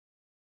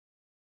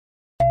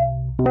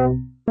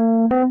Another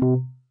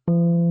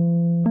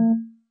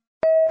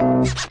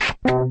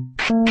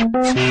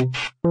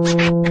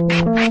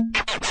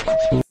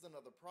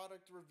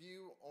product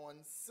review on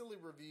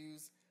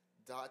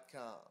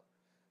SillyReviews.com.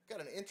 Got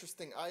an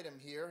interesting item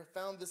here. I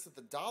found this at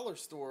the dollar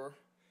store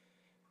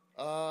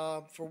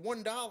for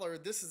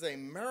 $1. This is a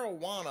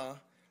marijuana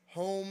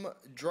home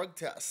drug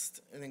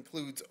test. It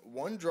includes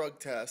one drug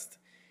test.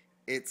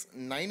 It's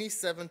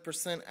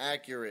 97%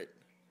 accurate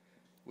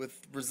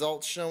with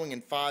results showing in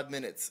 5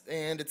 minutes,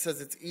 and it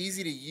says it's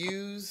easy to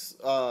use.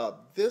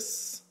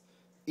 This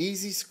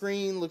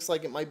EasyScreen looks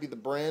like it might be the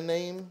brand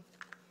name.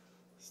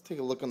 Let's take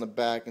a look on the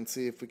back and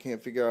see if we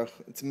can't figure out.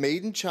 It's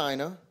made in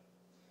China.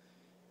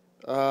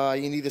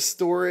 You need to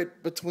store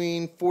it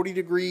between 40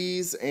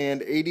 degrees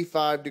and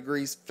 85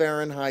 degrees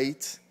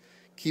Fahrenheit.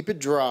 Keep it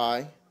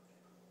dry.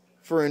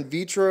 For in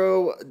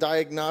vitro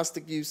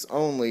diagnostic use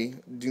only.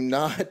 Do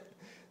not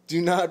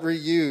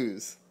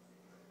reuse.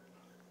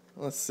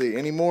 Let's see.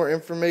 Any more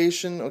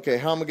information? Okay,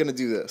 how am I going to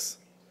do this?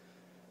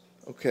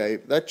 Okay,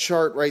 that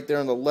chart right there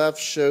on the left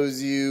shows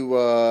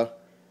you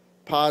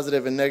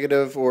positive and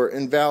negative or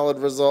invalid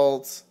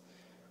results.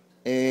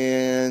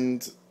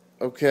 And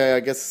okay, I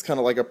guess it's kind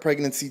of like a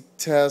pregnancy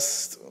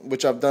test,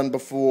 which I've done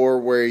before,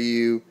 where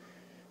you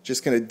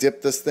just going to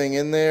dip this thing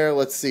in there.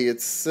 Let's see,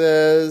 it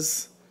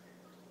says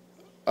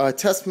a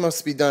test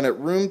must be done at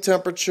room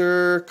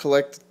temperature,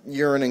 collect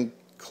urine in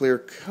clear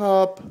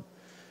cup,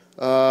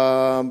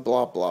 blah,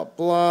 blah,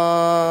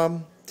 blah.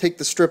 Take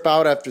the strip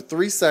out after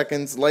 3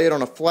 seconds, lay it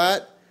on a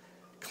flat,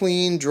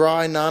 clean,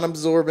 dry,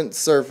 non-absorbent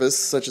surface,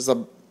 such as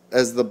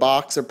the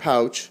box or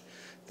pouch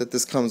that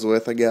this comes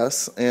with, I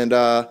guess, and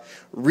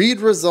read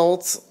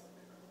results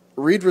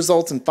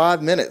in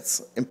 5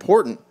 minutes.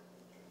 Important.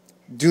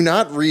 Do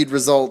not read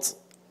results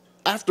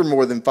after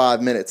more than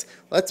 5 minutes.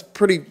 That's a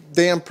pretty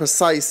damn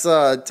precise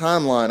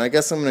timeline. I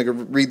guess I'm going to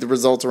read the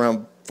results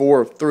around 3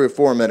 or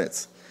 4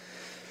 minutes.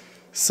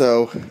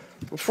 So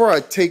before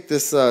I take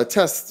this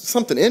test,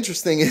 something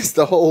interesting is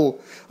the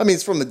whole, I mean,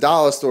 it's from the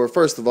dollar store,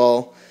 first of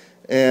all,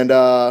 and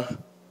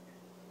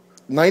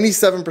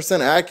 97%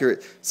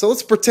 accurate. So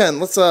let's pretend,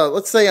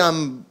 let's say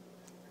I'm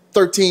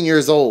 13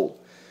 years old,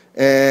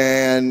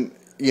 and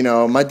you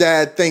know, my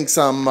dad thinks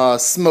I'm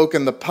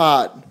smoking the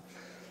pot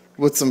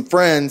with some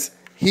friends.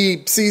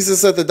 He sees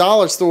this at the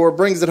dollar store,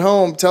 brings it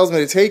home, tells me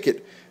to take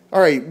it. All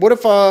right, what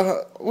if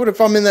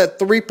I'm in that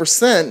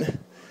 3%?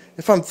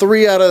 If I'm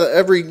 3 out of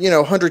every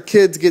 100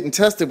 kids getting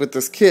tested with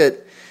this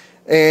kit,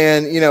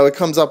 and it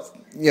comes up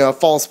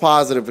false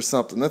positive or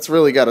something, that's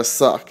really got to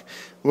suck.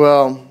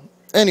 Well,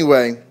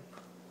 anyway,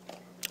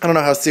 I don't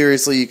know how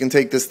seriously you can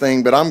take this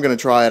thing, but I'm going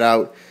to try it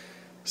out.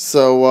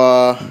 So,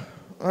 all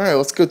right,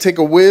 let's go take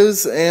a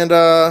whiz and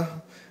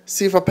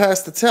see if I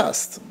pass the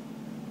test.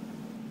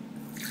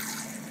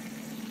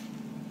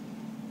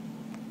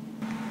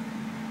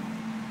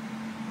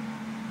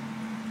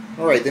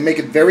 All right, they make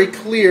it very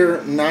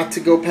clear not to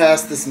go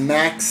past this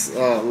max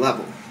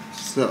level.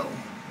 So,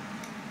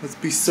 let's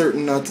be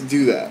certain not to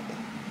do that.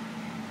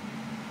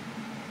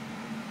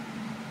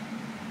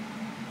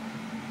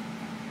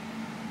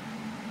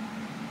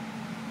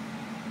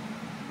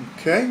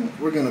 Okay,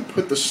 we're going to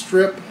put the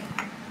strip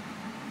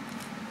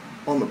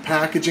on the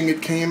packaging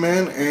it came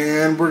in,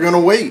 and we're going to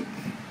wait.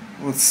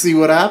 Let's see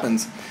what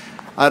happens.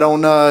 I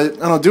don't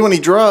do any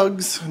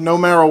drugs, no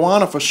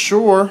marijuana for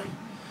sure,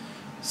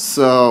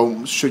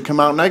 so should come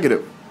out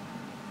negative.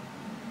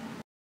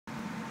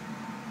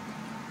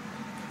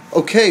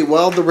 Okay,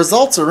 well, the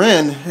results are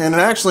in, and it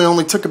actually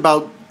only took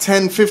about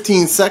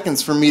 10-15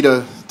 seconds for me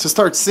to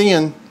start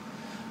seeing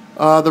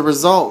the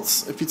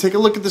results. If you take a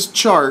look at this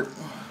chart,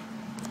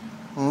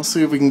 let's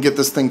see if we can get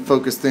this thing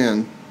focused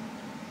in.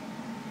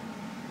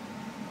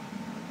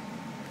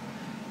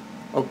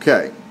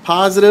 Okay,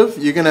 positive,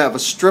 you're going to have a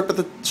stripe at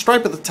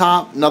the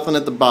top, nothing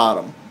at the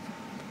bottom.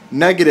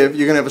 Negative,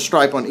 you're going to have a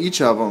stripe on each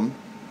of them.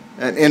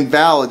 And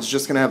invalid is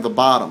just going to have the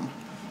bottom.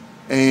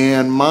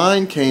 And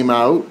mine came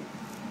out,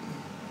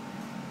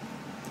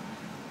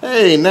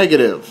 hey,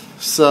 negative.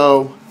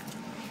 So,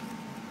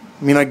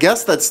 I mean, I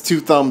guess that's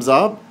 2 thumbs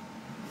up.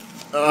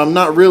 I'm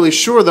not really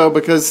sure, though,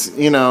 because,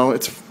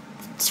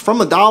 it's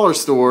from a dollar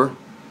store.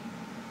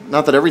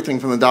 Not that everything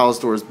from the dollar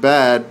store is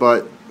bad,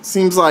 but it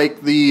seems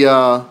like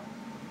the,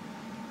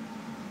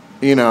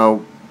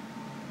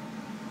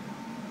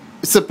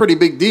 it's a pretty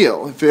big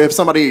deal. If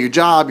somebody at your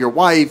job, your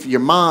wife,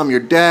 your mom,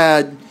 your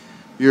dad,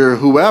 your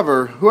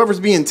whoever's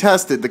being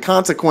tested, the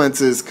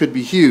consequences could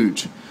be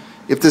huge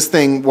if this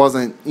thing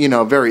wasn't,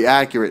 very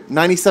accurate.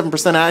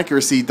 97%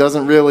 accuracy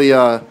doesn't really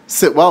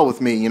sit well with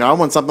me. I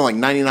want something like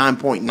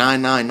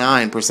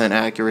 99.999%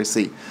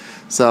 accuracy.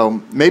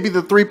 So maybe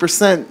the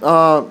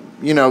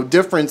 3%,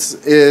 difference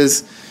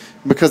is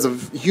because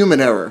of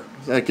human error.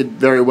 That could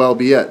very well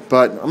be it.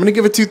 But I'm going to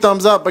give it 2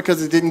 thumbs up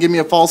because it didn't give me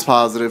a false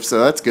positive, so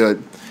that's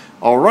good.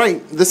 All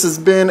right, this has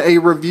been a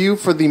review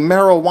for the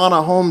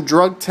marijuana home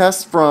drug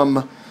test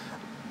from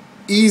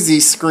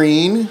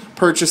EasyScreen,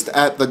 purchased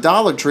at the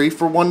Dollar Tree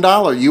for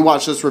 $1. You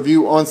watch this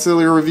review on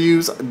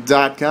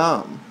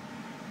SillyReviews.com.